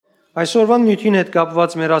Այսօրվան նյութին հետ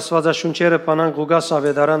կապված մեր Աստվածաշունչերը բանանք Ղուկաս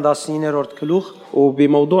ավետարան 19-րդ գլուխ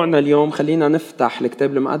وبموضوعنا اليوم خلينا نفتح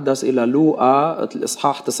الكتاب المقدس إلى لوقا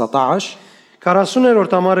الإصحاح 19.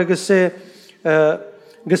 40-րդ համարը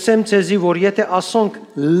գսեմ ցեզի որ եթե ասոնք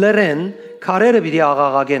լրեն քարերը պիտի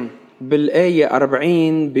աղաղագեն بالآية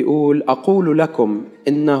 40 بيقول أقول لكم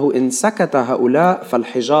إنه إن سكت هؤلاء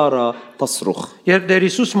فالحجارة تصرخ. Երբ Տեր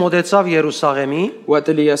Հիսուս մոտեցավ Երուսաղեմի وقت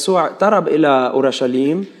اللي يسوع اقترب إلى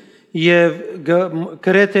أورشليم եւ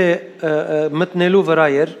գրեթե մտնելու վրա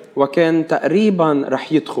էր وكان تقريبا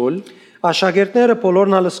رح يدخل աշակերտները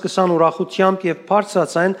բոլորն ալ սկսան ուրախությամբ եւ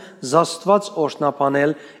բարձրացան զաստված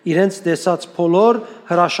օրհնապանել իրենց տեսած բոլոր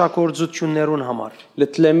հրաշագործություններուն համար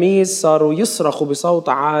التلاميذ صاروا يصرخوا بصوت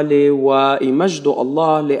عالي ويمجدوا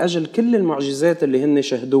الله لأجل كل المعجزات اللي هن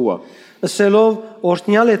شهدوها. Ասելով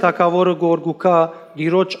օրհնյալ է Թագավորը Գորգուկա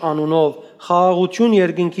Դիրոջ անունով խաղաղություն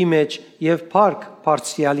երկնքի մեջ եւ փառք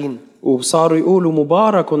բարձրյալին وصاروا يقولوا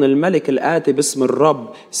مبارك الملك الآتي باسم الرب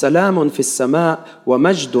سلام في السماء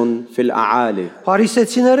ومجد في الأعالي.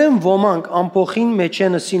 Փարիսեցիներեն ոմանք ամփոխին մեջ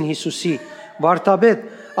են ասին Հիսուսի վարդապետ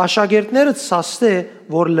աշակերտները ցաստե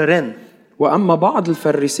որ լրեն وأما بعض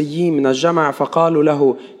الفريسيين من الجمع فقالوا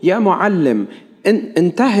له يا معلم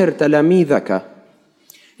انتهر تلاميذك.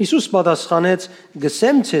 Հիսուս պատասխանեց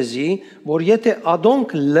գսեմ ցեզի որ եթե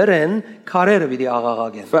ադոնք լրեն քարերը պիտի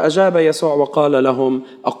աղաղագեն فأجاب يسوع وقال لهم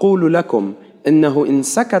أقول لكم إنه إن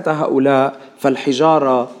سكت هؤلاء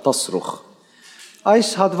فالحجارة تصرخ. Այս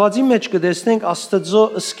հատվածի մեջ կտեսնենք Աստծո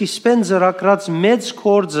սկիզբեն ծրագրած մեծ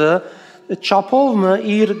կորձը չափովը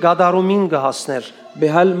իր գադարումին կհասներ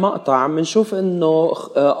بهالمقطع بنشوف انه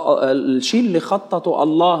الشيء اللي خططه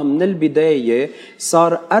الله من البداية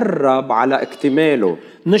صار قرب على اكتماله.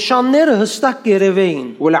 Նշանները հստակ կերևեին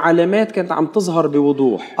والعلامات كانت عم تظهر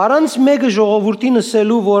بوضوح. Առանց մեկը ժողովրդին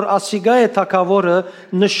ասելու որ ասիգա է թակավորը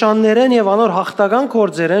նշաններեն եւ անոր հաղթական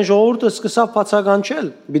կորձերեն ժողովուրդը սկսավ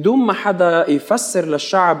բացականչել بدون ما حدا يفسر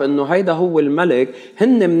للشعب انه هيدا هو الملك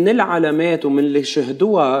هن من العلامات ومن اللي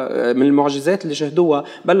شهدوها من المعجزات اللي شهدوها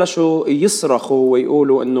بلشوا يصرخوا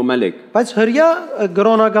ويقولوا انه ملك. Բայց հրյա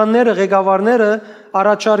գրոնականները ղեկավարները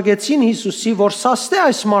առաջարկեցին Հիսուսի որ սաստե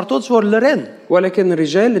այս մարդոց որ լրեն ولكن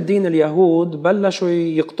رجال الدين اليهود بلشوا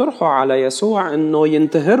يقترحوا على يسوع انه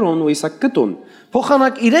ينتهرهم ويسكتهم.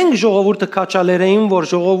 Փոխանակ իրենք ժողովուրդը քաչալերեին որ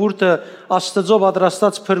ժողովուրդը Աստծո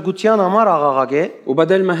պատրաստած փրկության համար աղաղագե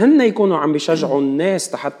وبدل ما هن يكونوا عم بيشجعوا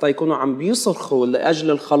الناس حتى يكونوا عم بيصرخوا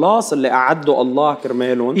لاجل الخلاص اللي اعده الله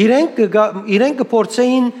كرمالهم իրենք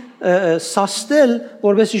փորձեին սաստել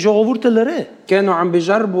որովհետեւ ժողովուրդը լրե كانوا عم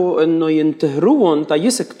بيجربوا انه ينتهروهم تا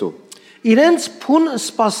يسكتوا իրենց փուն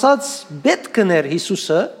սпасած բետքներ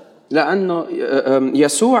Հիսուսը لانه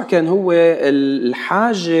يسوع كان هو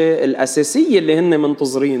الحاجه الاساسيه اللي هن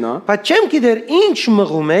منتظرينها. բայց չեմ գիտեր ինչ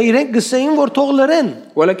մղում է իրենք գսեին որ թող լրեն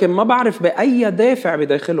ولكن ما بعرف باي دافع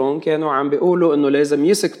بداخلهم كانوا عم بيقولوا انه لازم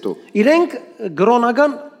يسكتوا. իրենք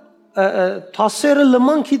գրոնական թասերը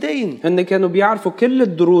լման գիտեին هن كانوا بيعرفوا كل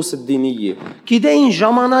الدروس الدينيه գիտեին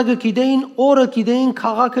ժամանակը գիտեին օրը գիտեին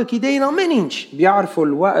քաղաքը գիտեին ամեն ինչ بيعرفوا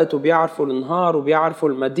الوقت وبيعرفوا النهار وبيعرفوا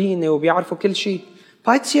المدينه وبيعرفوا كل شيء.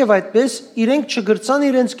 բայց եւ այդպես իրենք չգրցան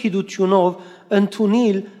իրենց գիտությունով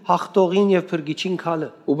ընդունիլ հաղթողին եւ փրկիչին քալը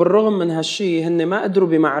وبالرغم من هالشيء هن ما قدروا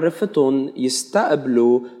بمعرفتهم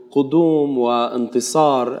يستقبلوا قدوم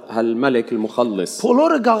وانتصار هالملك المخلص.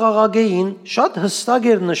 բոլորը գաղաղագեին շատ հստակ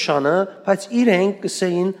էր նշանը բայց իրենք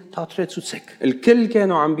կսեին թատրեցուցեք الكل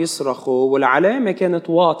كانوا عم بيصرخوا والعلامه كانت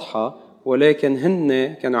واضحه ولكن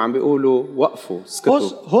هن كانوا عم بيقولوا وقفوا اسكتوا.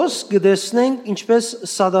 հոս գտեսնենք ինչպես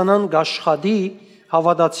սատանան գաշխատի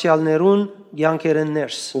հավատացյալներուն ցանկերեն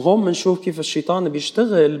ներս وهون بنشوف كيف الشيطان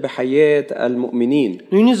بيشتغل بحياة المؤمنين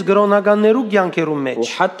նույնիսկ գրոնականներու ցանկերուն մեջ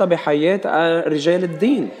وحتى بحياة رجال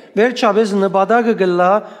الدين. վերջապես նպատակը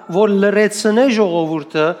գլա որ լրացնե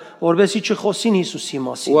ժողովուրդը որովհետեւ չխոսին Հիսուսի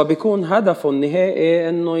մասին وبيكون هدفه النهائي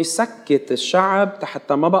انه يسكت الشعب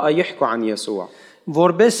حتى ما بقى يحكوا عن يسوع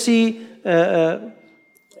որովհետեւ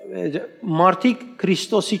մարդիկ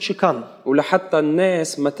Քրիստոսի չկան ولحتى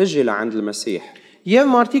الناس ما تجي لعند المسيح եւ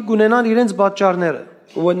մարդիկ գունենան իրենց պատճառները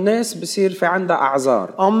والناس بصير في عندها اعذار.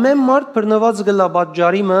 ամեն մարդ բռնված գլա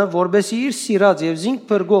պատճառիմը որովհետեւ իր սիրած եւ զինք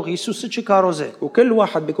փրկող Հիսուսը չկարոզե وكل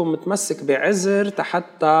واحد بيكون متمسك بعذر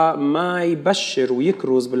حتى ما يبشر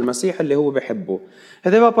ويكرز بالمسيح اللي هو بحبه.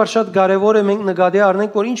 հետեւաբար շատ կարեւոր է մենք նկատի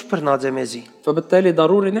առնենք որ ինչ բռնած է մեզի فبالتالي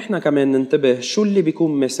ضروري نحن كمان ننتبه شو اللي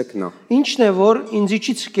بيكون ماسكنا ինչն է որ ինձ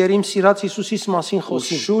չի ցկերիմ սիրած Հիսուսիս մասին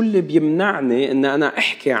խոսին وشو اللي بيمنعني ان انا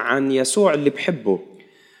احكي عن يسوع اللي بحبه.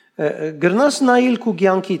 գրնաս նայել քու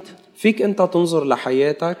կյանքիդ فيك أنت تنظر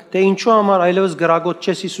لحياتك Թե ինչու համար այլևս գրագոտ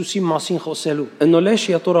չես Հիսուսի մասին խոսելու։ إنه ليش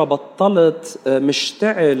يا ترى بطلت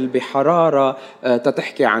مشتعل بحرارة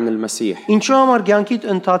تتحكي عن المسيح. Ինչու համար կյանքիդ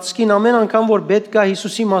ընթացքին ամեն անգամ որ պետք է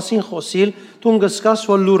Հիսուսի մասին խոսիլ, դու գսկաս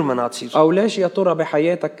որ լուր մնացիր։ أو ليش يا ترى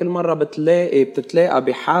بحياتك كل مرة بتتلاقى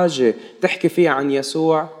بحاجة تحكي فيها عن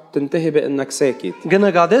يسوع تنتهي بأنك ساكت.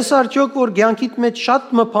 Գնկադես արդյոք որ կյանքիդ մեջ շատ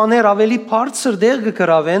մփաներ ավելի բարձր դեղ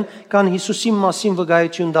կգրավեն, քան Հիսուսի մասին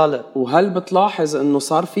վկայություն տալը։ وهل بتلاحظ انه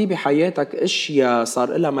صار في بحياتك اشياء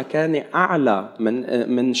صار لها مكانة اعلى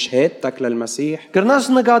من شهادتك للمسيح؟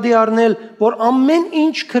 Գրնաս նկատի առնել, որ ամեն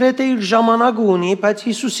ինչ քրեթե իր ժամանակ ունի, բայց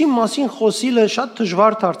Հիսուսի մասին խոսիլը շատ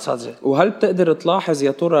դժվար դարձած է։ وهل بتقدر تلاحظ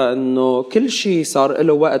يا ترى انه كل شيء صار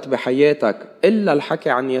له وقت بحياتك الا الحكي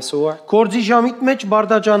عن يسوع؟ Կորձի ժամիտ մեջ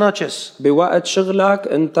բարդաճանաչ ես։ بوقت شغلك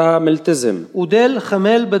انت ملتزم، Ուդել,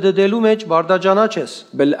 խմել, բդդելու մեջ բարդաճանաչ ես։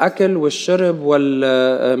 بالاكل والشرب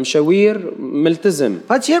والمشاوير ملتزم،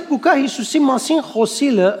 Բայց երբ ուկա Հիսուսի մասին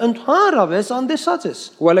խոսիլը, ընդհանրապես անդեսած ես։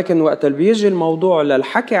 ولكن وقت اللي بيجي الموضوع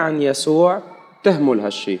للحكي عن يسوع تهمل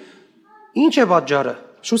هالشيء. Ինչ է պատճառը։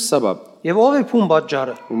 شو السبب؟ Եվ ով է փուն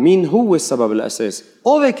պատճառը։ ومين هو السبب الاساسي؟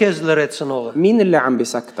 Ով է քեզ լրացնողը։ مين اللي عم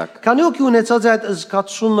بيسكتك؟ Քանի օքի ունեցած այդ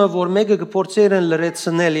զգացումը, որ մեկը կփորձեր են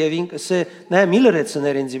լրացնել եւ ինքը ասե, նայ մի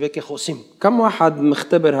լրացներ ինձ իբեք է խոսիմ։ كم واحد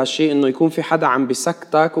مختبر هالشيء انه يكون في حدا عم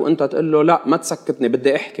بيسكتك وانت تقول له لا ما تسكتني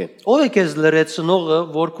بدي احكي. Ով է քեզ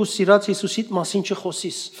լրացնողը, որ քու սիրած Հիսուսիդ մասին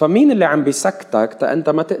չխոսիս։ فمين اللي عم بيسكتك تا انت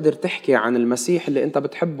ما تقدر تحكي عن المسيح اللي انت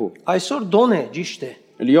بتحبه؟ Այսօր դոն է, ճիշտ է։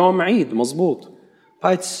 اليوم عيد مزبوط،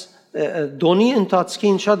 Բայց դոնի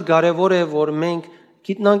ընթացքին շատ կարեւոր է, որ մենք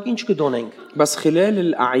գիտնանք ինչ կդոնենք։ بس خلال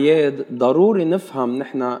الاعياد ضروري نفهم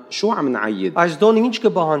نحن شو عم نعيد. Այս դոնը ինչ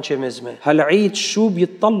կբահանջի մեզ մե։ هالعيد شو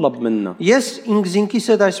بيتطلب منا؟ Ես ինքզինքիս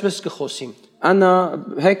հետ այսպես կխոսիմ։ انا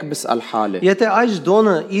هيك بسأل حالي، Եթե այս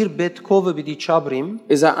դոնը իր բետքովը պիտի չաբրիմ,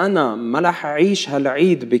 اذا انا ما رح اعيش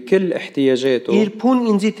هالعيد بكل احتياجاته իր փուն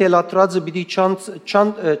ինձի թելատրածը պիտի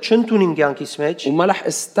չընդունիմ կյանքիս մեջ, وما رح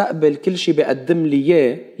استقبل كل شيء بيقدم لي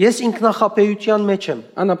اياه، ես ինքնախապեյության մեջ եմ։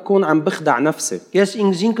 انا بكون عم بخدع نفسي، Ես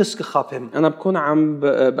ինքզինքս կխապեմ։ انا بكون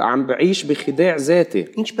عم بعيش بخداع ذاتي.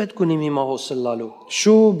 Ինչ պետք ունիմ հիմա հոսելալու։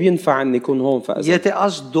 شو بينفع اني اكون هون فاذا Եթե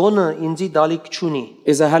այս դոնը ինձի դալիք չունի,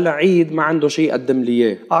 اذا هالعيد ما عنده شيء يقدم لي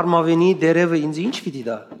اياه، արմավենի դերևը ինձ ինչ պիտի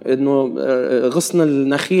դա։ انه غصن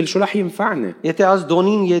النخيل شو رح ينفعني؟ Եթե այս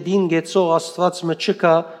դոնին յեդին գեցող Աստված մը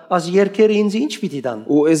չկա, այս երկերը ինձ ինչ պիտի դան։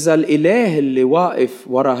 واذا الاله اللي واقف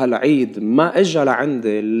ورا هالعيد ما اجى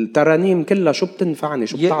لعندي، الترانيم كلها شو بتنفعني؟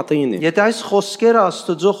 شو بتعطيني؟ Եթե այս խոսքերը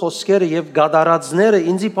Աստծո խոսքերը եւ գադարածները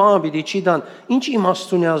ինձի բանը պիտի չի դան, ինչ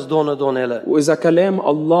իմաստ ունի այս դոնը դոնելը։ واذا كلام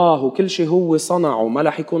الله وكل شيء هو صنعه ما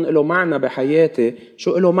رح يكون له معنى بحياتي،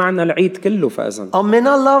 شو له معنى العيد كله فاذا؟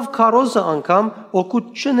 Ամենալավ քարոզը անգամ օգուտ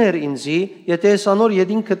չներ ինձի, եթե ես անոր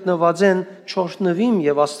յեդին գտնված են չորտնվիմ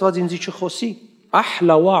եւ Աստված ինձի չխոսի։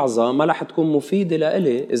 أحلى وعظة ما رح تكون مفيدة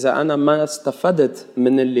لإلي إذا أنا ما استفدت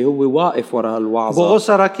من اللي هو واقف وراء الوعظة. Բողոս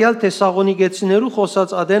Արաքյալ Թեսաղոնիկեցիներու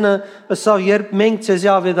խոսած ադենը ըսավ երբ մենք ցեզի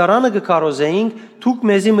ավետարանը կկարոզեինք, դուք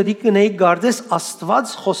մեզի մտիկ կնեիք գարձես Աստված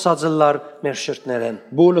խոսածլար մեր շրտներեն։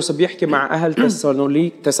 بولس بيحكي مع أهل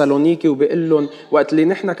تسالونيكي وبيقول لهم وقت اللي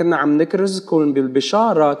نحن كنا عم نكرزكم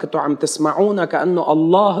بالبشارة كنتوا عم تسمعونا كأنه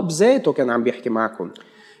الله بذاته كان عم بيحكي معكم.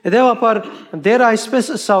 Հետևաբար դեր այսպես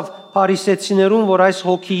ըսավ փարիսեցիներուն, որ այս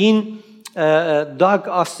հոգին դակ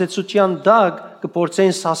աստեցության դակ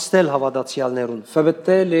կփորձեն սաստել հավատացյալներուն։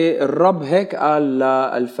 فبالتالي الرب هيك قال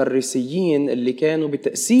للفريسيين اللي كانوا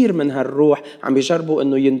بتأثير من هالروح عم بيجربوا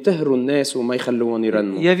انه ينتهروا الناس وما يخلوهم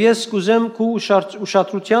يرنموا. Եվ ես կուզեմ քու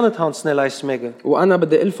ուշադրությանդ հանցնել այս մեկը։ وانا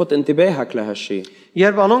بدي الفت انتباهك لهالشيء.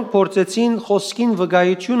 Երբ անոնք փորձեցին խոսքին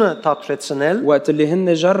վկայությունը թափրեցնել, وقت اللي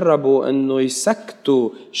هن جربوا انه يسكتوا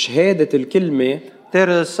شهادة الكلمة،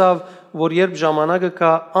 դերը ըսավ, որ երբ ժամանակը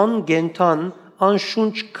կա անգենթան,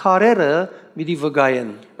 անշունչ քարերը պիտի վկայեն։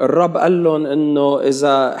 الرب قال لهم انه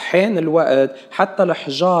اذا حان الوقت حتى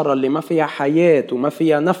الحجارة اللي ما فيها حياة وما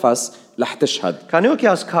فيها نفس رح تشهد. Քանի օքի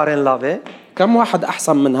աս քարեն լավ է, كم واحد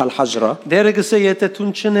احسن من هالحجرة؟ դերը գսե եթե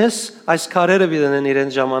դու չնես, այս քարերը պիտեն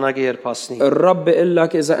իրեն ժամանակը երփասնի։ الرب بيقول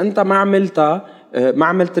لك اذا انت ما عملتها ما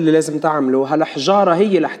عملت اللي لازم تعمله، هالحجارة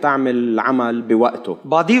هي رح تعمل العمل بوقته.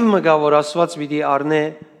 Բադիվ մգա որ Աստված պիտի առնե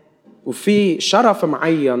وفي شرف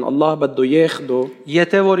معين الله بده ياخده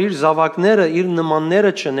Եթե որ իր զավակները, իր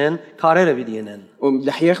նմանները չնեն, քարերը պիտի ենեն։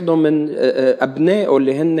 ورح ياخده من أبنائه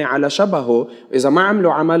اللي هن على شبهه إذا ما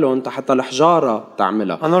عملوا عملهم حتى الحجارة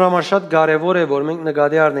تعملها. Անորոշ շատ կարևոր է որ մենք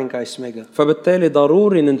նկատի առնենք այս մեկը։ فبالتالي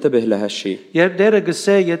ضروري ننتبه لهالشيء. Երբ Տերը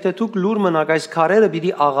գսե, եթե դուք լուր մնաք այս քարերը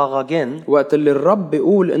պիտի աղաղագեն, وقت اللي الرب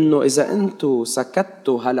بيقول إنه إذا أنتوا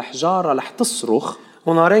سكتوا هالحجارة رح تصرخ.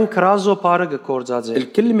 հունարեն քրազո բառը կգործածի,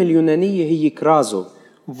 الكلمة اليونانية هي كرازو.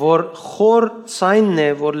 որ խոր ցայնն է,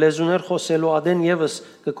 որ լեզուներ խոսելու ադեն եւս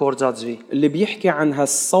կգործածվի։ اللي بيحكي عن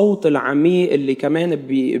هالصوت العميق اللي كمان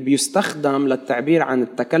بيستخدم للتعبير عن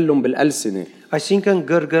التكلم بالألسنة. Այսինքն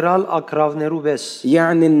գրգռալ ակրավներու վես։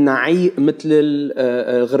 يعني النعيق مثل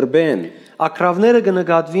الغربان. Ակրավները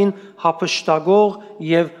կնկատվին հապշտագող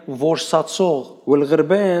եւ որսացող։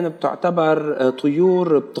 والغربان بتعتبر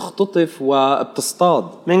طيور بتختطف وبتصطاد.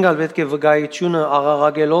 Մենք ալ պետք է վկայությունը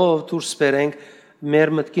աղաղակելով դուրս բերենք մեր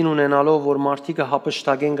մտքին ունենալով որ մարդիկը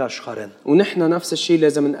հապշտագեն աշխարհեն։ ونحن نفس الشيء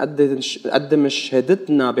لازم نقدم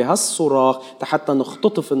شهادتنا بهالصراخ حتى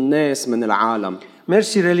نختطف الناس من العالم. Մեր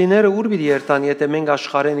սիրելիները ուր պիտի երթան, եթե մենք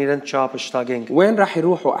աշխարհեն իրենց չհապշտագենք։ وين راح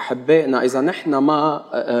يروحوا أحبائنا إذا نحن ما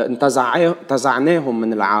انتزعناهم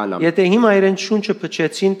من العالم؟ Եթե հիմա իրենց շունչը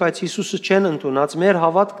փչեցին, բայց Հիսուսը չեն ընդունած, մեր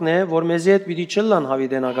հավատքն է, որ մեզի հետ պիտի չլան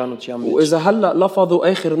հավիտենականության մեջ։ وإذا هلا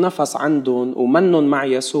لفظوا آخر نفس عندهم ومنن مع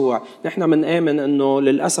يسوع، نحن منآمن إنه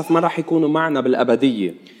للأسف ما راح يكونوا معنا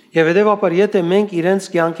بالأبدية. Եվ հետևաբար եթե մենք իրենց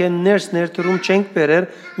կյանքեն ներդրում չենք բերեր,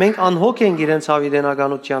 մենք անհոգ ենք իրենց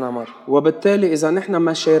հավիտենականության համար։ وبالتالي إذا نحن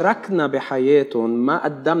ما شاركنا بحياتهم ما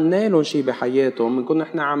قدمنا لهم شيء بحياتهم بنكون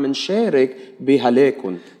نحن عم نشارك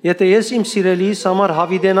بهلاكهم. Եթե ես իմ սիրելիս համար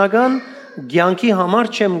հավիտենական կյանքի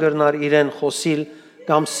համար չեմ գրնար իրեն խոսիլ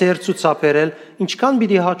կամ սեր ցուցաբերել, ինչքան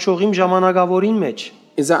պիտի հաճող իմ ժամանակավորին մեջ։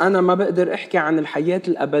 إذا أنا ما بقدر أحكي عن الحياة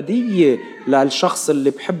الأبدية للشخص اللي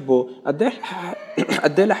بحبه قد إيه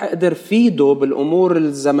رح أقدر فيده بالأمور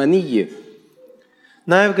الزمنية.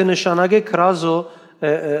 Նաև կնշանակե քրազո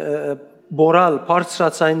բորալ,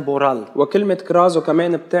 բարձրացային բորալ։ وكلمة كرازو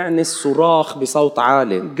كمان بتعني الصراخ بصوت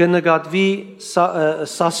عالي. Կնկատվի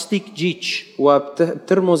սաստիկ ջիջ։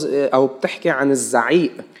 وبترمز أو بتحكي عن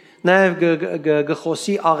الزعيق. Նաև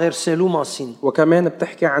գխոսի աղերսելու մասին, وكمان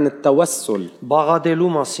بتحكي عن التوسل، բաղադելու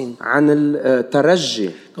մասին, عن الترجي،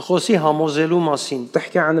 գխոսի համոզելու մասին,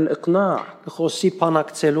 بتحكي عن الإقناع، գխոսի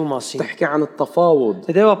փանակցելու մասին։ بتحكي عن التفاوض.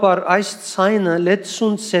 Հետևաբար այս ցայնը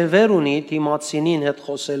լեցուն սևեր ունի դիմացինին հետ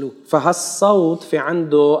խոսելու։ فهالصوت في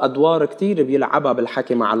عنده أدوار كتير بيلعبها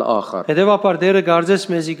بالحكي مع الآخر. Հետևաբար դերը գարձես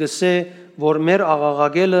մեզի գսե, որ մեր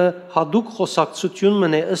աղաղակելը հadouk խոսակցություն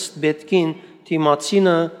մնե ըստ պետքին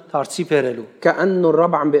تيماتسينا تارتسي بيرلو كأنه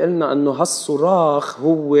الرب عم بيقلنا أنه هالصراخ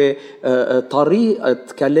هو طريقة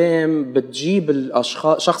كلام بتجيب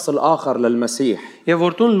الشخص الآخر للمسيح.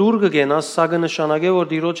 يورتون لورغ جيناس ساغن شاناغي ور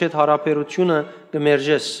ديروچت هارابيروتيونا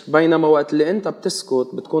گمرجس. بينما وقت اللي أنت بتسكت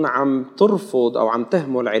بتكون عم ترفض أو عم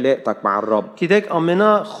تهمل علاقتك مع الرب. كيدك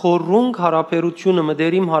أمنا خورونغ هارابيروتيونا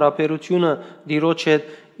مديريم هارابيروتيونا ديروچت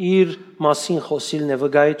իր մասին խոսիլն է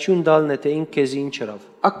վկայություն դալն է թե ինք քեզ ինչ հրավ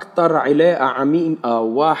أكثر علاقة عميقة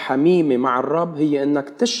وحميمة مع الرب هي إنك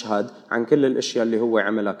تشهد عن كل الأشياء اللي هو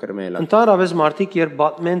عملها كرمالك. Ընդհանրապես մարդիկ երբ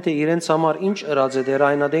բատմեն թե իրենց համար ինչ ըրած է դեր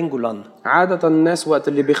այնադեն գուլան. عادة الناس وقت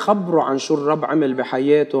اللي بيخبروا عن شو الرب عمل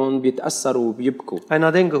بحياتهم بيتأثروا وبيبكوا.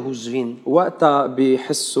 Այնադեն գհուզվին. وقتها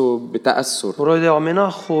بيحسوا بتأثر. Որովհետեւ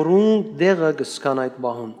ամենախորուն դեղը գսկան այդ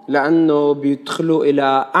բահուն. لأنه بيدخلوا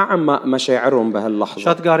إلى أعمق مشاعرهم بهاللحظة.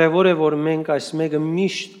 Շատ կարևոր է որ մենք այս մեկը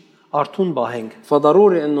միշտ արթուն բահենք.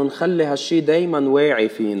 فضروري إنه نخلي هالشي دايما واعي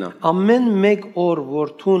فينا. Ամեն մեկ օր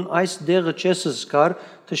որթուն այս դեղը չես զգար,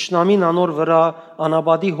 թշնամին անոր վրա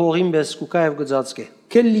անաբադի հողին պես կուկա եւ գծածկե.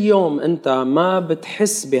 كل يوم أنت ما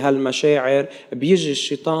بتحس بهالمشاعر بيجي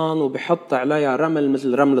الشيطان وبحط عليها رمل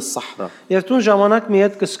مثل رمل الصحراء. Եվ դու ժամանակ մի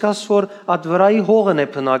հետ կսկաս որ at վրայի հողն է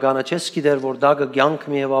բնականը, չես գիտեր որ դա կյանք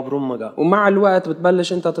մի եւ ապրում մգա. ومع الوقت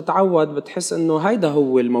بتبلش أنت تتعود بتحس إنه هيدا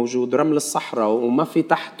هو الموجود رمل الصحراء وما في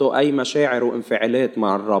تحته أي مشاعر وانفعالات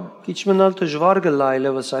مع الرب. Քիչ մնալ դժվար գլա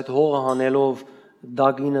այլևս այդ հողը հանելով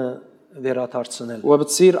դագինը վերաթարցնել.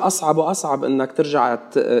 وبتصير أصعب وأصعب إنك ترجع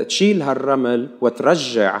تشيل هالرمل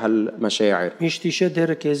وترجع هالمشاعر. Միշտ հիշե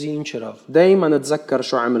դերը քեզի ինչ հրավ. دايما تذكر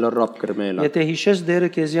شو عمل الرب كرمالك. Եթե հիշես դերը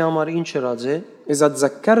քեզի համար ինչ հրած է, إذا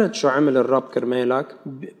تذكرت شو عمل الرب كرمالك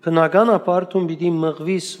բնականաբար դու պիտի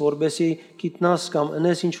մղվիս, որբեսի գիտնաս կամ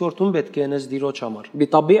ընես ինչ որ դու պետք է ընես դիրոջ համար։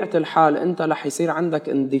 بطبيعة الحال أنت رح يصير عندك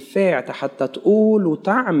اندفاع حتى تقول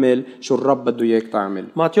وتعمل شو الرب بده إياك تعمل.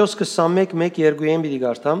 Մատթեոս 21:1-2 պիտի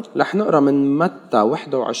գարտամ։ رح نقرأ من متى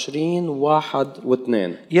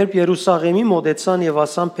 21:1-2. Երբ Երուսաղեմի մոտեցան եւ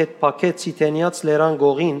ասան Փեթփակեց Սիթենիած լերան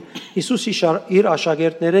գողին, Հիսուս իր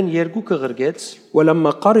աշակերտներեն երկուքը ղրգեց ولما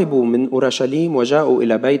قربوا من أورشليم وجاءوا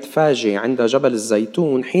إلى بيت فاجي عند جبل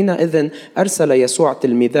الزيتون حينئذ أرسل يسوع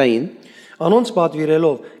تلميذين Անոնց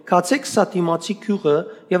պատվիրելով կացեք սա դիմացի քյուղը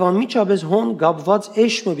եւ անմիջապես հոն գաբված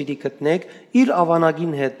էշմը պիտի գտնեք իր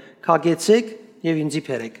ավանագին հետ քագեցեք եւ ինձի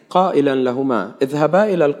բերեք قائلا لهما اذهبا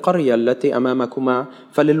إلى القرية التي أمامكما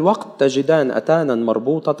فللوقت تجدان أتانا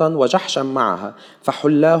مربوطة وجحشا معها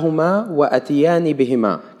فحلاهما وأتيان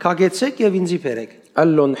بهما քագեցեք եւ ինձի բերեք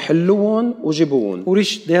قال لهم حلوهم وجيبوهم.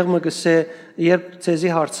 ուրիշ դեղը գսե երբ ցեզի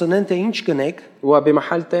հարցնեն թե ինչ կնեք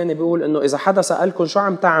وبمحل تاني بيقول إنه إذا حدا سألكم شو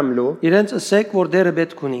عم تعملوا իրենց ասեք որ դերը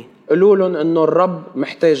պետք ունի قولوا لهم إنه الرب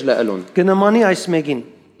محتاج لإلهم. գնամանի այս մեկին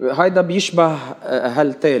هيدا بيشبه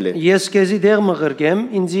هالتالي. ես քեզի դեղը ղրգեմ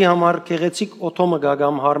ինձի համար քեղեցիկ օթոմը գա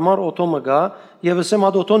կամ հարմար օթոմը գա եւ ասեմ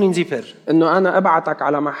հատ օթոն ինձի բեր إنه أنا أبعتك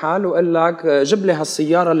على محل وأقول لك جيب لي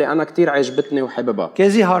هالسيارة اللي أنا كتير عجبتني وحببها.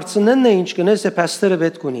 քեզի հարցնեն է ինչ կնես է փաստերը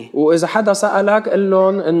պետք ունի وإذا حدا سألك قل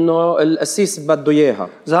لهم إنه القسيس بده إياها.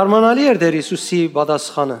 Զարմանալի էր դեր Հիսուսի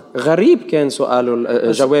պատասխանը غريب كان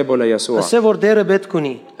سؤاله جوابه ليسوع. ասե որ դերը պետք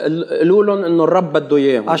ունի قالوا لهم إنه الرب بده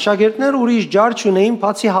إياهم. աշակերտներ ուրիշ ջար չունեին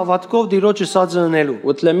բացի հավատքով դիրոջ ըսածը անելու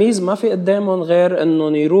والتلاميذ ما في قدامهم غير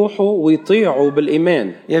إنهم يروحوا ويطيعوا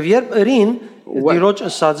بالإيمان. եւ երբ ըրին դիրոջ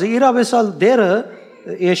ըսածը իրավեսալ դերը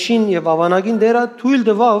եշին եւ ավանագին դերը թույլ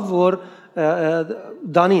տվավ որ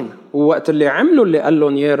դանին ووقت اللي عملوا اللي قال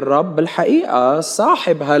لهم يا الرب بالحقيقة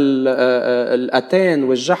صاحب الأتان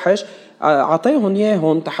والجحش عطيهم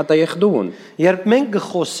إياهم حتى ياخدوهم. երբ մենք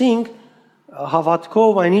գխոսենք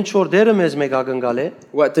հավատքով այնինչ որ դերը մեզ մեկ ակնկալ է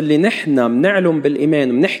وقت اللي نحن بنعلم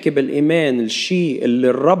بالإيمان بنحكي بالإيمان الشيء اللي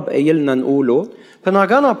الرب قايلنا نقوله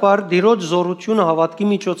բնականաբար դիրոջ զորությունը հավատքի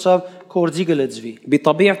միջոցով կորձի գլծվի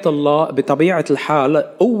بطبيعة الحال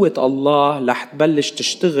قوة الله رح تبلش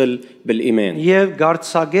تشتغل بالإيمان եւ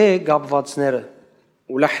գարցագե գապվածները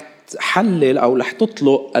ورح تحلل أو رح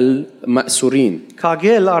تطلق المأسورين.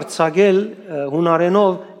 քագել արցագել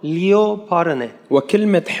հունարենով լիո բառն է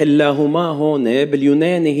وكلمة حلاهما هون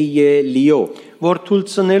باليوناني هي ليو որ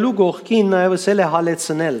թույլցնելու գողքին նաեւ ասել է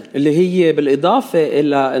հալեցնել اللي هي بالإضافة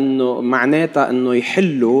إلى إنه معناتها إنه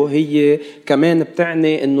يحلوا هي كمان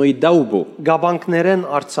بتعني إنه يدوبوا գաբանքներեն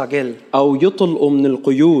արցագել أو يطلقوا من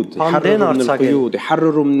القيود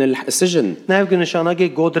يحرروا من السجن նաեւ կնշանակի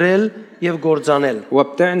գոդրել եւ գործանել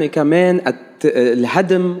وبتعني كمان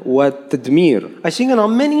الهدم والتدمير. այսինքն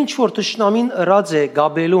ամեն ինչ որ տշնամին ըրած է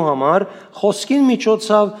գաբելու համար խոսքին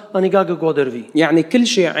միջոցով անիկա կգոդրվի يعني كل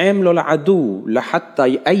شيء عامله العدو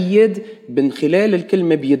لحتى يأيد من خلال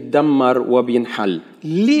الكلمة بيتدمر وبينحل.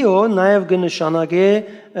 լիո նաեւ կնշանակի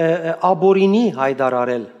աբորինի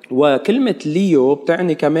հայդարարել وكلمة ليو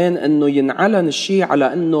بتعني كمان إنه ينعلن الشيء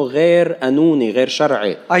على إنه غير قانوني غير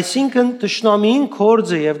شرعي. այսինքն տշնամին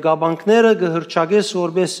կորձը եւ գաբանքները կհրճագես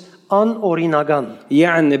որպես անօրինական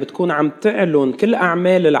يعني بتكون عم تعلن كل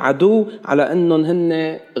أعمال العدو على إنهم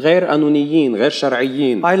هن غير قانونيين غير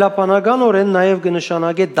شرعيين. այլապանականորեն նաեւ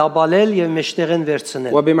կնշանակի դաբալել եւ մեջտեղեն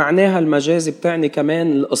վերցնել وبمعناها المجازي بتعني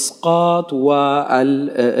كمان الإسقاط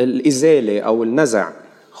والإزالة أو النزع.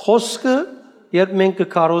 խոսքը երբ մենք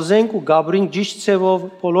կկարոզենք ու գաբրինք ճիշտ ցևով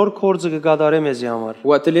բոլոր կորձը կգադարե մեզի համար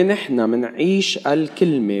وقت اللي نحن منعيش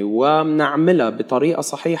الكلمة ومنعملها بطريقة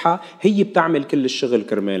صحيحة هي بتعمل كل الشغل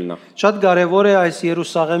كرمالنا. շատ կարեւոր է այս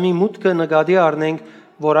Երուսաղեմի մուտքը նկատի առնենք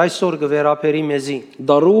որ այսօր կվերապերի մեզի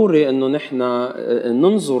ضروري انه نحن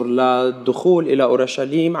ننظر للدخول الى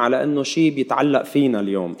اورشليم على انه شيء بيتعلق فينا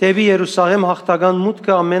اليوم. Տեբի Երուսաղեմ հաղթական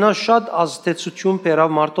մուտքը ամենաշատ ազդեցություն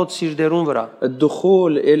բերավ մարդոց սիրտերուն վրա.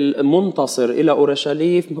 الدخول المنتصر الى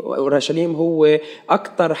اورشليم هو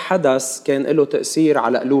اكثر حدث كان له تاثير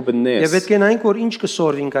على قلوب الناس. Եվ պետք է նայենք որ ինչ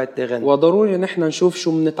կսորվինք այդտեղեն. وضروري نحن نشوف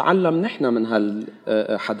شو بنتعلم نحن من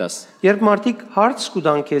هالحدث. Երբ մարդիկ հարց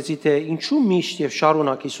կուտան քեզի թե ինչու միշտ եւ շարունակ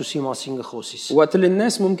Հիսուսի մասին գխոսիս. وقت اللي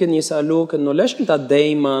الناس ممكن يسالوك انه ليش انت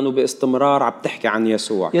دائما وباستمرار عم تحكي عن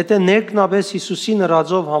يسوع. Եթե ներքնաբես Հիսուսի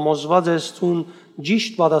նրածով համոզված ես ցուն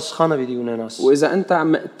ճիշտ պատասխանը պիտի ունենաս. واذا انت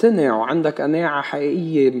مقتنع وعندك قناعه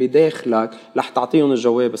حقيقيه بداخلك رح تعطيهم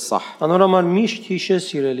الجواب الصح. Անորոմար միշտ հիշես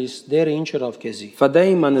իրելիս դերը ինչ հրավ քեզի.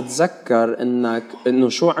 فدايما تذكر انه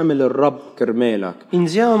شو عمل الرب كرمالك.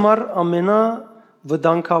 Ինձ համար ամենա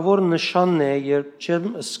վտանգավոր նշանն է, երբ չեմ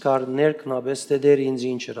սկար ներքնաբես թե դեր ինձ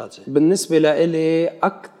ինչ ըրած է։ بالنسبة لإلي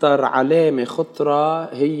أكتر علامة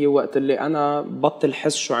خطرة هي وقت اللي أنا بطل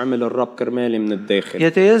حس شو عمل الرب كرمالي من الداخل.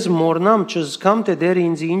 Եթե ես մորնամ չզգամ թե դեր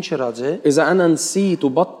ինձ ինչ ըրած է, إذا أنا نسيت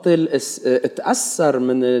وبطل أتأثر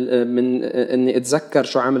من إني أتذكر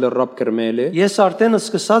شو عمل الرب كرمالي، ես արդեն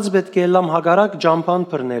սկսած պետք է լամ հագարակ ջամփան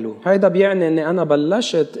բռնելու։ هيدا بيعني إني أنا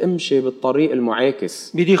بلشت أمشي بالطريق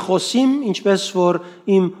المعاكس. Բիդի խոսիմ ինչպես որ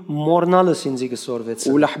իմ մորնալս ինձ գսորվեց։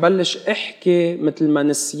 ورح بلش احكي مثل ما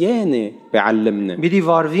نسياني بيعلمني. Բիդի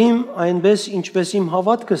վարվիմ այնպես ինչպես իմ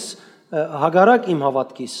հավատքս հագարակ իմ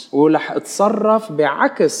հավատքիս։ ورح اتصرف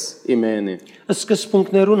بعكس إيماني.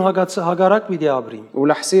 Սկզբունքներուն հագարակ պիտի ապրիմ։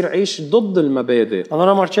 ورح صير عيش ضد المبادئ.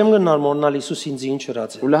 Անորամար չեմ գնար մորնալ Հիսուս ինձ ինչ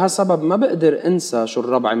ըրած է։ ولهالسبب ما بقدر انسى شو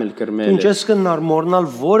الرب عمل Ինչ كرمالي. ես գնար մորնալ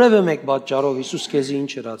որևէ մեկ պատճառով Հիսուս քեզի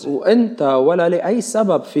ինչ ըրած է։ وانت ولا لاي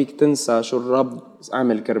سبب فيك تنسى شو الرب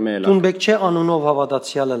عمل كرمالك. Դուն բեք չէ անունով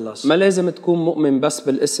հավատացյալ լաս։ ما لازم تكون مؤمن بس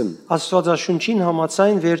بالاسم. Աստվածաշունչին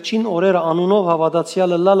համաձայն վերջին օրերը անունով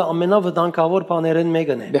հավատացյալը լալը ամենավտանգավոր բաներեն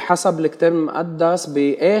մեկն է։ بحسب الكتاب المقدس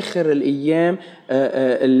باخر الايام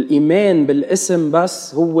الايمان بالاسم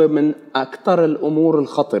بس هو من اكثر الامور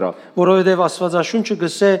الخطره. Որովհետև Աստվածաշունչը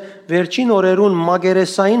գսե վերջին օրերուն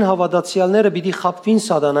մագերեսային հավատացյալները պիտի խապվին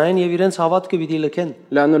սատանային եւ իրենց հավատքը պիտի լքեն։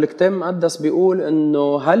 لانه الكتاب المقدس بيقول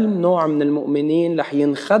انه هالنوع من المؤمنين رح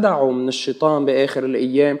ينخدعوا من الشيطان باخر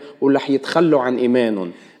الايام ورح يتخلوا عن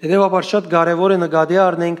ايمانهم. Հետևաբար շատ կարևոր է նկատի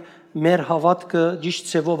առնենք մեր հավատքը ճիշտ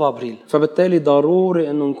ցևով ապրիլ։ فبالتالي ضروري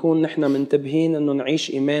انه نكون نحن منتبهين انه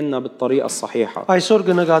نعيش ايماننا بالطريقه الصحيحه. Այսօր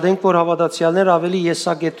կնկատենք, որ հավատացյալները ավելի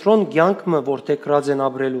եսագետրոն կյանքը որտեքրած են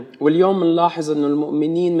ապրելու։ واليوم بنلاحظ انه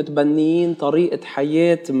المؤمنين متبنيين طريقه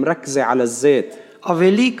حياه مركزه على الذات.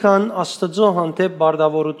 Ավելի քան Աստծո հանդեպ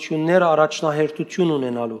բարդավորություններ առաջնահերթություն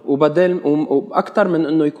ունենալու։ وبدل واكثر من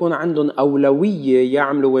انه يكون عندهم اولويه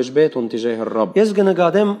يعملوا واجباتهم تجاه الرب. Ես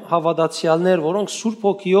կնկատեմ հավատացյալներ, որոնք Սուրբ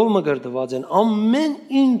Հոգիով մգրդված են, ամեն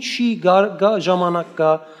ինչի ժամանակ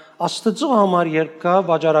կա Աստծո համար երբ կա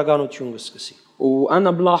վաճառականություն կսկսի։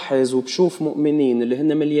 وانا بلاحظ وبشوف مؤمنين اللي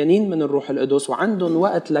هن مليانين من الروح القدس وعندهم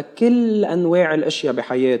وقت لكل انواع الاشياء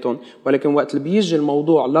بحياتهم، ولكن وقت اللي بيجي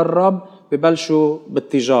الموضوع للرب ببلشوا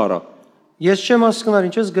بالتجاره. Ես չեմ հասկանում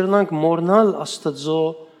ինչպես գրնանք մորնալ Աստծո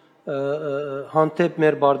հանդեպ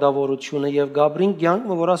մեր բարդավորությունը եւ Գաբրին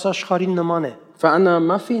կյանքը, որ աս աշխարհին նման է։ فانا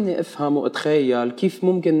ما فيني افهم واتخيل كيف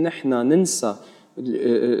ممكن نحن ننسى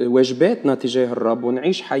واجباتنا تجاه الرب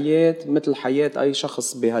ونعيش حياة مثل حياة أي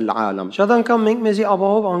شخص بهالعالم. Շատ անգամ մենք մեզի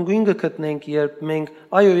ապահով անգույն կգտնենք, երբ մենք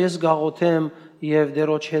այո ես գաղութեմ եւ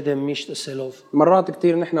դերոջ հետ եմ միշտ ասելով։ مرات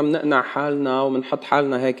كتير نحن بنقنع حالنا وبنحط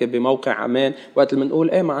حالنا هيك بموقع امان وقت اللي بنقول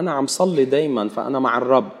ايه ما انا عم صلي دايما فانا مع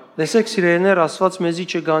الرب. Լսեք սիրելիներ, Աստված մեզի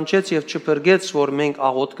չգանչեց եւ չփրկեց, որ մենք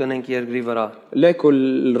աղոտ կնենք երկրի վրա։ لكن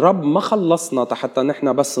الرب ما خلصنا حتى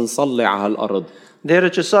نحن بس نصلي على هالارض.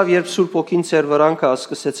 Դերը չսավ, երբ Սուրբ Օքին ծեր վրան կա,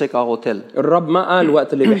 սկսեցեք աղոթել։ الرب ما قال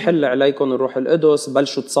وقت اللي بيحل عليكم الروح القدس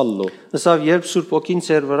بلشوا تصلوا. Լսավ, երբ Սուրբ Օքին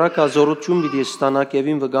ծեր վրա կա, զորություն պիտի ստանաք եւ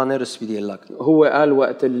ին վգաներս պիտի ելաք։ هو قال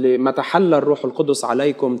وقت اللي ما تحل الروح القدس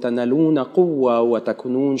عليكم تنالون قوة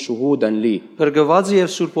وتكونون شهودا لي. Գրգված եւ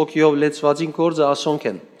Սուրբ Օքիով լեցվածին կորձը ասոնք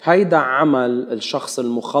են։ هيدا عمل الشخص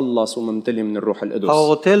المخلص وممتلي من الروح القدس.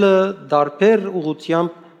 Աղոթելը դարբեր ուղությամբ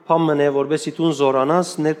փամն է, որովհետեւ դու զորանաս,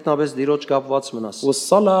 ներքնաբես դիրոջ կապված մնաս։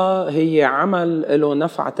 والصلاة هي عمل له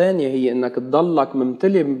نفع تانية هي انك تضلك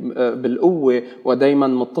ممتلي بالقوة ودايما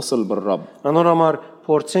متصل بالرب. Անորամար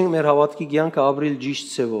փորձենք մեր հավատքի կյանքը ապրիլ ճիշտ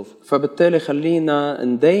ցևով։ فبالتالي خلينا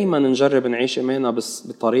دايما نجرب نعيش ايماننا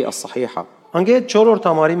بالطريقة الصحيحة. Անգետ 4-րդ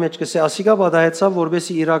համարի մեջ կսե ասիկա բադայեցավ,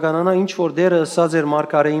 որովհետեւ իրականանա ինչ որ դերը ըսած էր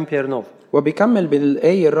մարգարեին Փերնով։ وبيكمل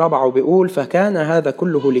بالآية الرابعة وبيقول فكان هذا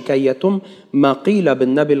كله لكي يتم ما قيل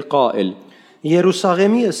بالنبي القائل.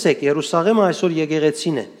 Երուսաղեմի ըսեք, Երուսաղեմը այսօր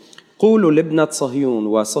եկեղեցին է։ قولوا لابنة صهيون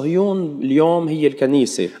وصهيون اليوم هي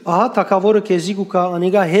الكنيسة. Ահա թակավորը քեզի կուկա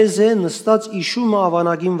անիգա հեզ է նստած իշումը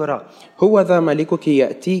ավանագին վրա։ هو ذا ملكك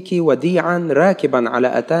يأتيك وديعا راكبا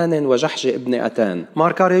على أتان وجحش ابن أتان.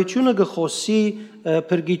 Մարգարեությունը գխոսի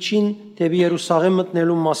փրկիչին դեպի Երուսաղեմ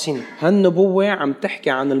մտնելու մասին։ هالنبوة عم تحكي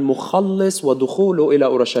عن المخلص ودخوله إلى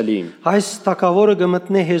أورشليم. Այս թակավորը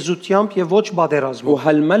գմտնե հեզությամբ եւ ոչ բادرազմով։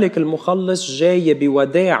 وهالملك المخلص جاي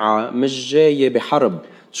بوداعة مش جاي بحرب.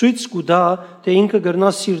 Ցույց կուտա թե ինքը գրնա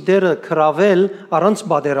սիրտերը քրավել առանց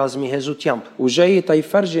բادرազմի հեզությամբ։ وجاي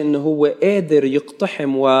تيفرجي انه هو قادر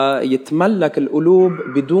يقتحم ويتملك القلوب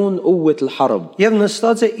بدون قوة الحرب. Եվ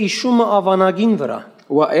նստած է իշումը ավանագին վրա։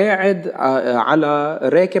 وقاعد على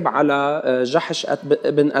راكب على جحش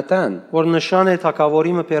بن أتان، որ նշան է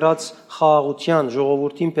թագավորիմը բերած խաղաղության,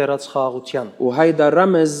 ժողովրդին բերած խաղաղության։ وهيدا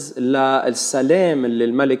رمز للسلام اللي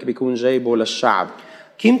الملك بيكون جايبه للشعب.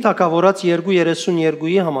 Քիմ թագավորած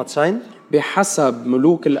 2:32-ի համաձայն بحسب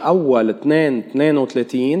ملوك الأول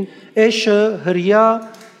 2:32 Էշը հրյա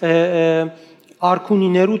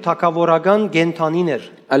արքունիներու թագավորական գենթանիներ։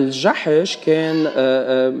 الجحش كان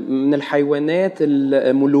من الحيوانات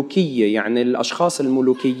الملوكية، يعني الأشخاص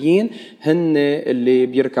الملوكيين هن اللي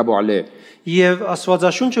بيركبوا عليه. Եվ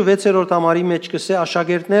Աստվածաշունչը 6-րդ ամարի մեջ կսե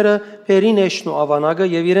աշակերտները Փերին էշն ու ավանագը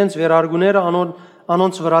եւ իրենց վերարգուները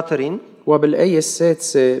անոնց վրա թրին وبالآية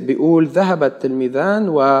السادسة بيقول ذهب التلميذان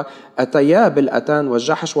وأتيا بالأتان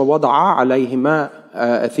والجحش ووضعا عليهما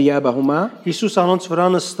ثيابهما. Հիսուս անոնց վրա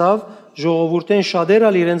նստավ, ժողովուրդեն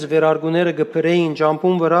շատերը իրենց վերարգուները գբրեին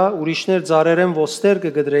ջամփուն վրա, ուրիշներ ծառերեն ոստեր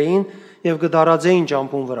կգդրեին եւ կդարածեին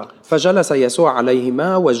ջամփուն վրա։ فجلس يسوع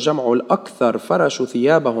عليهما والجمع الأكثر فرشوا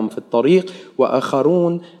ثيابهم في الطريق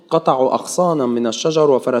وآخرون قطعوا أغصانا من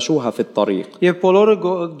الشجر وفرشوها في الطريق. Եվ բոլորը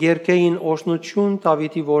գերկեին օրհնություն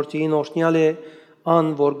Դավիթի որդին օրհնյալ է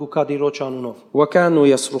ան որ գուկադիրոջ անունով։ وكانوا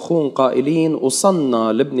يصرخون قائلين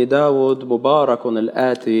أصلنا لابن داود مبارك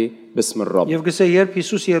الآتي باسم الرب. Եվ գսե երբ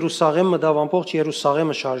Հիսուս Երուսաղեմ մտավ, ամբողջ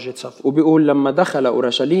Երուսաղեմը շարժեցավ։ وبيقول لما دخل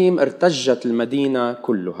أورشليم ارتجت المدينة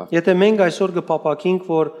كلها. Եթե մենք այսօր կփապակենք,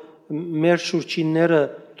 որ մեր շուրջինները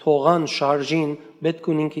թողան շարժին, պետք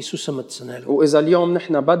ունենք Հիսուսը մտցնել։ وإذا اليوم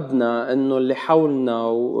نحن بدنا إنه اللي حولنا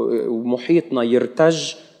ومحيطنا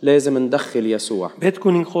يرتج لازم ندخل يسوع. Պետք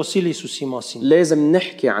ունենք խոսիլ Հիսուսի մասին։ لازم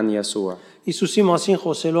نحكي عن يسوع. Հիսուսի մասին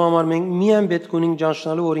խոսելու համար մենք միայն պետք ունենք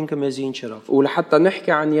ճանչնալու, որ ինքը մեզի ինչ երավ։ ولحتى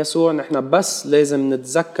نحكي عن يسوع نحن بس لازم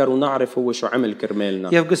نتذكر ونعرف هو شو عمل كرمالنا.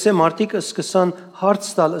 Եվ գսե մարդիկ սկսան հարց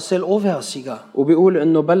տալ, ասել ով է ասիգա։ وبيقول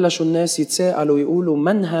إنه بلشوا الناس يتساءلوا يقولوا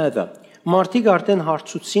من هذا؟ Մարդիկ արդեն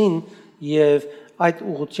հարցուցին եւ այդ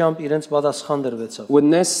ուղղությամբ իրենց պատասխան դրվեցավ։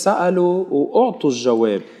 والناس سألوا وأعطوا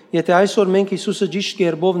الجواب. Եթե այսօր մենք Հիսուսը ճիշտ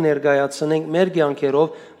կերպով ներկայացնենք մեր կյանքերով,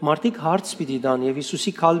 մարդիկ հարց պիտի տան եւ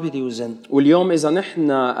Հիսուսի քալ պիտի ուզեն։ واليوم إذا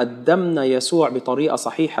نحن قدمنا يسوع بطريقة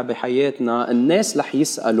صحيحة بحياتنا الناس رح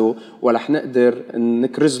يسألوا ورح نقدر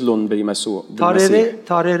نكرز لهم بيسوع.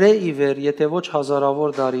 Թարերը իվեր, եթե ոչ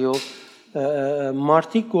հազարավոր դարիով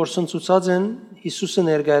մարդիկ գործընծուցած են Հիսուսը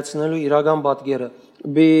ներկայացնելու իրական պատկերը։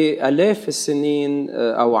 بآلاف السنين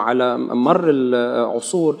أو على مر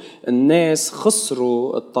العصور الناس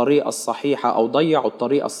خسروا الطريقة الصحيحة أو ضيعوا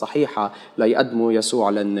الطريقة الصحيحة ليقدموا يسوع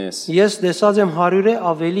للناس. Ես տեսած եմ 100-ը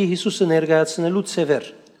ավելի Հիսուսը ներկայացնելու ցևեր։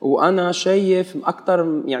 وأنا شايف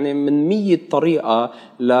أكثر يعني من 100 طريقة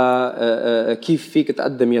لكيف فيك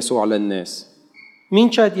تقدم يسوع للناس.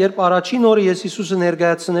 Մինչ այդ երբ առաջին օրը ես Հիսուսը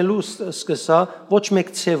ներկայացնելու սկսա, ոչ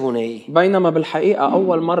մեկ ցև ունեի։ بينما بالحقيقة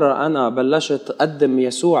أول مرة أنا بلشت أقدم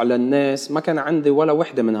يسوع للناس ما كان عندي ولا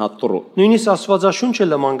وحدة من هالطرق. Նույնիսկ Աստվածաշունչը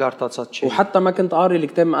լման գարտացած չէ։ وحتى ما كنت قاري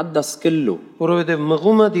الكتاب المقدس كله. Որովհետև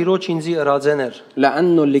մղումը դիրոջ ինձի ըրաձեն էր։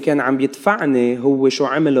 لأنه اللي كان عم يدفعني هو شو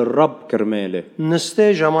عمل الرب كرمالي.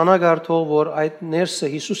 Նստե ժամանակ արդող, որ այդ ներսը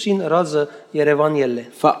Հիսուսին ըրածը Երևան ելլե։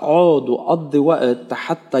 فأقعد وأقضي وقت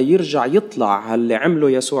حتى يرجع يطلع هاللي عمله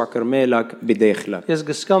يسوع كرمالك بداخلك. Ես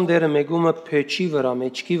գսկամ դերը մեգումը փեչի վրա,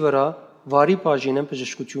 մեջքի վրա վարի բաժինեն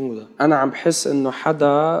բժշկություն ուտա։ أنا عم بحس إنه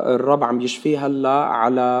حدا الرب عم يشفيه هلا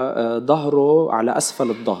على ظهره على أسفل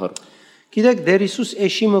الظهر. Գիտեք, դեր Հիսուս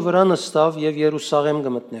էշիմը վրա նստավ եւ Երուսաղեմ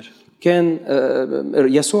գմտներ։ كان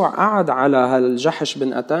يسوع قعد على هالجحش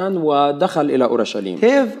بن أتان ودخل إلى أورشليم.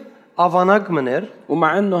 Թեև ավանակ մներ,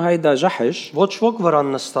 ومع إنه هيدا جحش ոչ ոք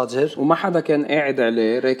վրան նստած էր, وما حدا كان قاعد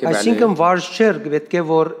عليه راكب عليه. այսինքն վարժ չէր, պետք է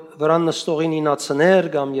որ վրան նստողին ինացներ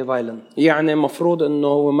կամ եւ այլն։ يعني مفروض إنه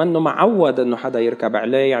هو منه معود إنه حدا يركب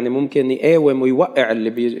عليه، يعني ممكن يقاوم ويوقع اللي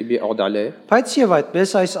بيقعد عليه. Բայց եւ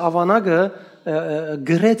այդպես այս ավանակը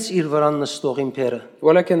գրեց իր վրան նստողին փերը,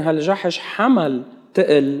 ولكن هالجحش حمل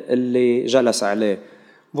تقل اللي جلس عليه.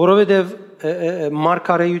 որովհետեւ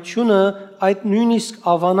մարգարեությունը այդ նույնիսկ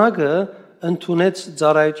ավանակը ընդունեց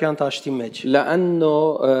ծառայության դաշտի մեջ։ لأنه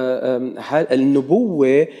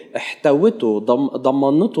النبوة احتوته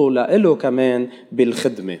ضمنته له كمان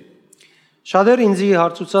بالخدمة. Շատեր ինձի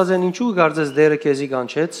հարցուցած են ինչու գարձես դերը քեզի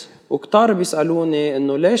կանչեց։ وكتار بيسألوني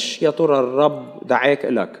إنه ليش يا ترى الرب دعاك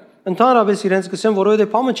إلك؟ Ընդհանրապես իրենց կսեն, որովհետեւ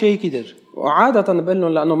բամը չէի գիտեր։ وعادة بقول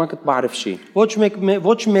لهم لأنه ما كنت بعرف شيء. Ոչ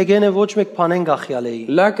մեկեն է, ոչ մեկ բանեն գախյալ էի։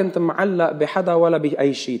 لا كنت معلق بحدا ولا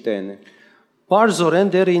بأي شيء تاني.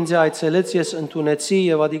 Բարձորեն դերը ինձ այցելեց, ես ընդունեցի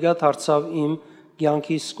եւ ադիգա դարձավ իմ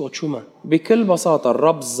կյանքիս կոչումը։ بكل بساطة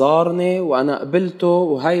الرب زارني وأنا قبلته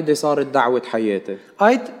وهيدي صارت دعوة حياتي.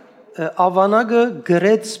 Այդ ավանագը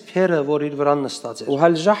գրեց փերը, որ իր վրան նստած էր։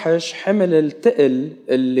 وهالجحش حمل التقل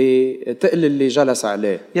اللي جلس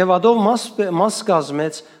عليه. Եվ ադով մաս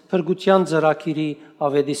կազմեց փրկության ծրագիրի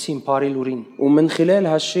ավետիսին բարի լուրին։ ومن خلال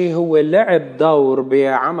هالشيء هو لعب دور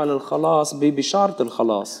بعمل الخلاص ببشارة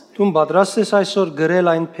الخلاص. Դու պատրաստ ես այսօր գրել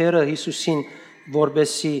այն փերը Հիսուսին,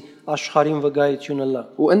 որբեսի աշխարհին վկայությունը լա։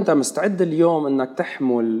 وانت مستعد اليوم انك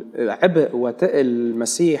تحمل عبء وتقل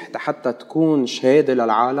المسيح حتى تكون شهادة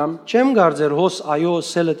للعالم؟ Չեմ գարձեր հոս այո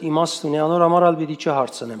սելդ իմաստ ունի անոր ամարալ պիտի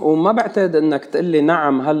չհարցնեմ։ وما بعتقد انك تقول لي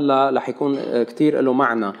نعم هلا رح يكون كثير له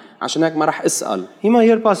معنى، عشان هيك ما رح اسال. Հիմա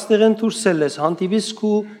երբ աստեղեն դուրսել ես հանդիպիս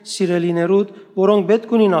քու սիրելիներուդ, որոնք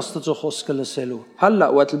պետք ունին Աստծո խոսքը լսելու։ هلا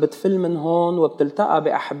وقت اللي بتفل من هون وبتلتقى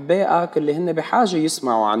باحبائك اللي هن بحاجة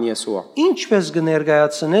يسمعوا عن يسوع، Ինչպես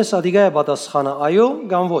կներկայացնես, ադիգա է պատասխանը այո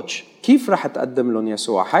կամ ոչ։ كيف رح تقدم لهم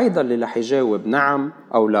يسوع؟ هيدا اللي رح يجاوب نعم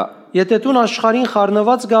او لا. Եթե դու աշխարհին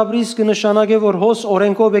խառնված գաբրիս կնշանակե որ հոս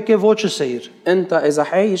օրենքով եկե ոչս էիր։ انت اذا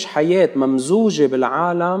عايش حياة ممزوجة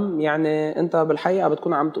بالعالم يعني انت بالحقيقة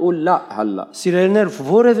بتكون عم تقول لا هلا. Սիրելիներ,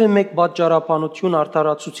 որևէ մեկ պատճառաբանություն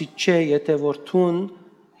արտարացուցիչ չէ, եթե որ դուն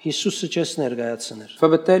Հիսուսը չես ներկայացներ։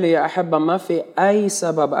 فبالتالي يا أحبة ما في أي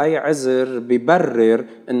سبب أي عذر بيبرر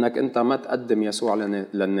إنك أنت ما تقدم يسوع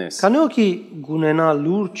للناس. Քանի օքի գունենա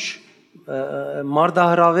լուրջ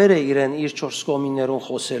մարդահրավեր է իրեն իր 4 կողմիներուն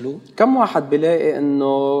խոսելու։ كم واحد بيلاقي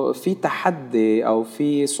إنه في تحدي أو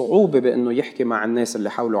في صعوبة بإنه يحكي مع الناس اللي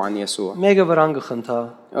حوله عن يسوع. Մեկը վրան կխնդա,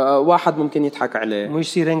 واحد ممكن يضحك عليه،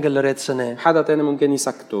 մյուսը իրեն կլրեցնե, حدا تاني ممكن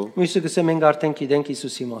يسكته، մյուսը կսե մենք արդեն գիտենք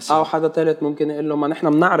Հիսուսի մասին։ أو حدا ثالث ممكن يقول له ما نحن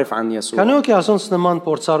بنعرف عن يسوع. Քանի օքի ասոնց նման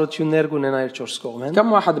փորձառություններ կունենա իր 4 կողմեն։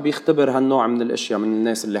 كم واحد بيختبر هالنوع من الأشياء من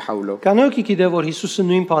الناس اللي حوله. Քանի օքի գիտե որ Հիսուսը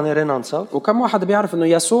նույն բաներեն անցավ։ وكم واحد بيعرف إنه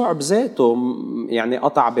يسوع بذاته يعني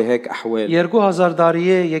قطع بهيك أحوال. 2000 տարի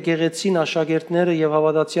է եկեղեցին աշակերտները եւ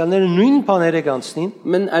հավատացյալները նույն բաները կանցնին։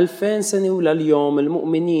 من 2000 سنة ولليوم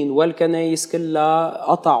المؤمنين والكنايس كلها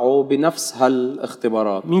قطعوا بنفس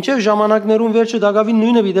هالاختبارات. Մինչև ժամանակներուն վերջը դակավին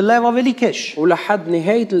նույնը պիտի լավ ավելի քեշ։ ولحد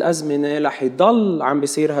نهاية الأزمنة رح يضل عم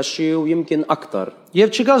بيصير هالشيء ويمكن أكتر. Եվ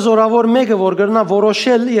չկա զորավոր մեկը, որ գրնա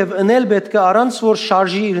որոշել եւ ընել պետք է առանց որ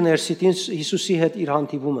շարժի իր ներսիտին Հիսուսի հետ իր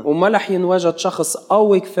հանդիպումը։ وما رح ينوجد شخص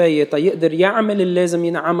قوي كفاية تيقدر يعمل اللازم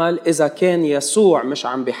ينعمل إذا كان يسوع مش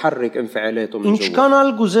عم بيحرك انفعالاته من جوا.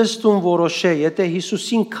 Ինչքանալ գուզեստուն որոշե, եթե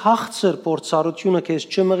Հիսուսին քաղցր փորձառությունը քեզ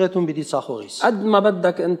չմղետուն պիտի ցախողիս։ قد ما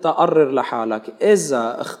بدك أنت قرر لحالك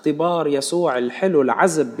إذا اختبار يسوع الحلو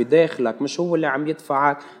العذب بداخلك مش هو اللي عم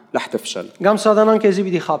يدفعك رح تفشل. Գամ սատանան քեզի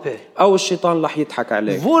պիտի խափե։ أو الشيطان رح يضحك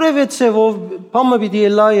عليك. Որևէ ցևով բամը պիտի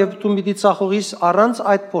լա եւ դու պիտի ցախողիս առանց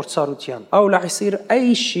այդ փորձառության։ أو رح يصير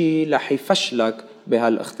أي شيء رح يفشلك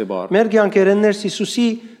بهالاختبار. Մեր կյանքերներս Հիսուսի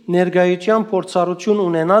ներգայության փորձառություն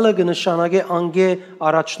ունենալը կնշանակե անգե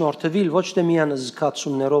առաջնորդվել ոչ թե միան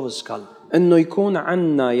զգացումներով զգալ։ إنه يكون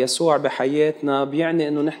عنا يسوع بحياتنا بيعني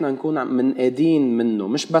إنه نحن نكون منقادين منه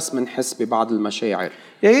مش بس منحس ببعض المشاعر.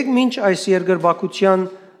 Եկեք մինչ այս երկրբակության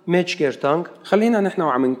մեջ կերտանք, خلينا نحن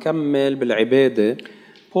وعم نكمل بالعبادة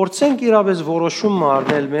փորձենք իրավես որոշում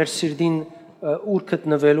առնել մեր սիրտին ուր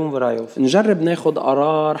գտնվելուն վրայով։ نجرب ناخد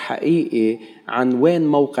قرار حقيقي عن وين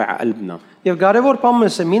موقع قلبنا. Եվ կարևոր բանն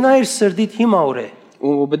է, մինա իր սրտիդ հիմա ուր է։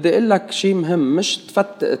 وبدي اقول لك شيء مهم مش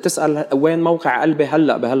تسال وين موقع قلبي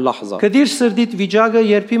هلا بهاللحظه. Կդիր սրտիդ վիճակը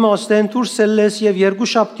երբի մաստեն դուրս ելես եւ երկու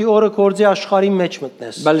շաբթի օրը կորձի աշխարհի մեջ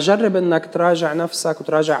մտնես։ بل جرب انك تراجع نفسك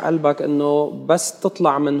وتراجع قلبك انه بس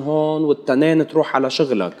تطلع من هون والتنين تروح على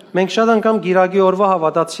شغلك. Մենք շատ անգամ գիրագի օրվա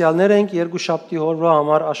հավատացյալներ ենք, երկու շաբթի օրվա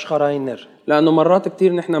համար աշխարհայիններ։ لانه مرات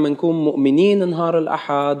كثير نحن بنكون مؤمنين نهار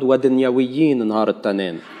الاحد ودنيويين نهار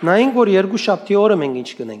التنين. Նայենք որ երկու շաբթի օրը մենք ինչ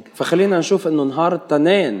կնենք։ فخلينا نشوف انه نهار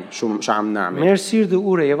التنين شو عم نعمل. Մեր սիրտը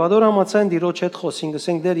ուր է եւ ադոր համացան դիրոջ հետ խոսենք,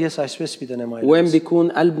 ասենք դեր ես այսպես պիտենեմ այլ։ وين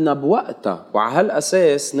بيكون قلبنا بوقتها وعلى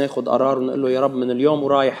هالاساس ناخذ قرار ونقول له يا رب من اليوم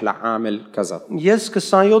ورايح لأعمل كذا. Ես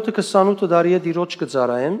 27-28 տարի է դիրոջ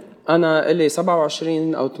կծարայեմ։ انا الي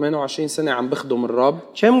 27 او 28 سنه عم بخدم الرب.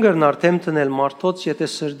 Չեմ գրնար թեմ տնել մարդոց, եթե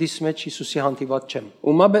սրդիս մեջ Հիսուսի հանդիպած չեմ։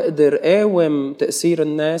 وما بقدر قاوم تأثير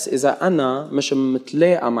الناس إذا أنا مش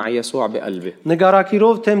متلاقى مع يسوع بقلبي.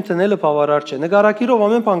 Նկարակիրով թեմ տնելը բավարար չէ։ Նկարակիրով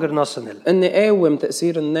ամեն բան գրնաս տնել։ إني قاوم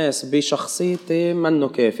تأثير الناس بشخصيتي منه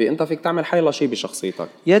كافي. أنت فيك تعمل حيلا شيء بشخصيتك.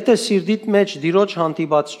 Եթե սիրդիդ մեջ դիրոջ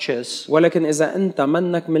հանդիպած չես, ولكن إذا أنت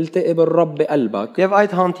منك ملتقي بالرب بقلبك եւ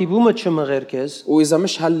այդ հանդիպումը չմղեր քեզ, وإذا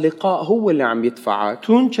مش هاللقاء هو اللي عم يدفعك،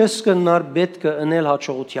 դու չես կնար պետք է ընել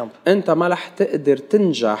հաջողությամբ։ أنت ما رح تقدر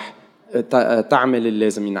تنجح تعمل اللي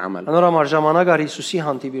لازم ينعمل. Անորոմար ժամանակ առ Հիսուսի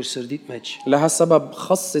հանդիպիր սրդիդ մեջ։ لهالسبب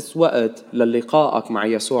خصص وقت للقائك مع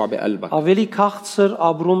يسوع بقلبك. Ավելի քաղցր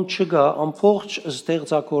ապրում չկա ամբողջ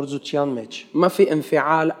ստեղծագործության մեջ։ ما في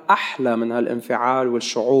انفعال أحلى من هالانفعال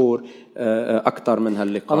والشعور أكثر من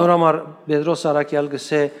هاللقاء. Անորոմար Պետրոս Արաքյալ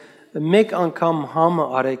գսե մեկ անգամ համը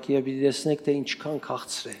արեք եւ դեսնեք թե ինչքան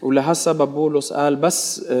քաղցր է։ ولهالسبب بولس قال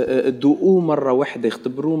بس ذوقوه مرة واحدة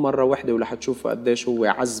اختبروه مرة واحدة ورح تشوفوا قديش هو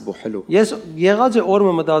عذب وحلو. Ես եղած է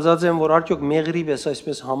օրը մտածած եմ որ արդյոք մեղրիվ էս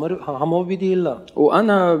այսպես համով պիտի իլա։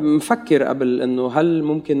 وأنا مفكر قبل إنه هل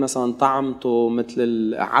ممكن مثلا طعمته مثل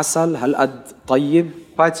العسل هالقد طيب؟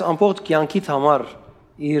 Բայց ամբողջ կյանքիդ համար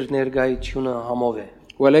իր ներգայությունը համով է։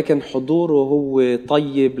 ولكن حضوره هو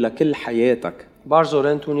طيب لكل حياتك.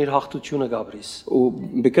 Բարձորեն դու իր հաղթությունը գաբրիս։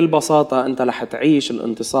 وبكل بساطة أنت رح تعيش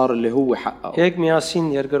الانتصار اللي هو حققه. Եկեք միասին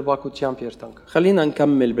երկրպագությամբ երթանք։ خلينا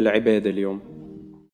نكمل بالعبادة اليوم.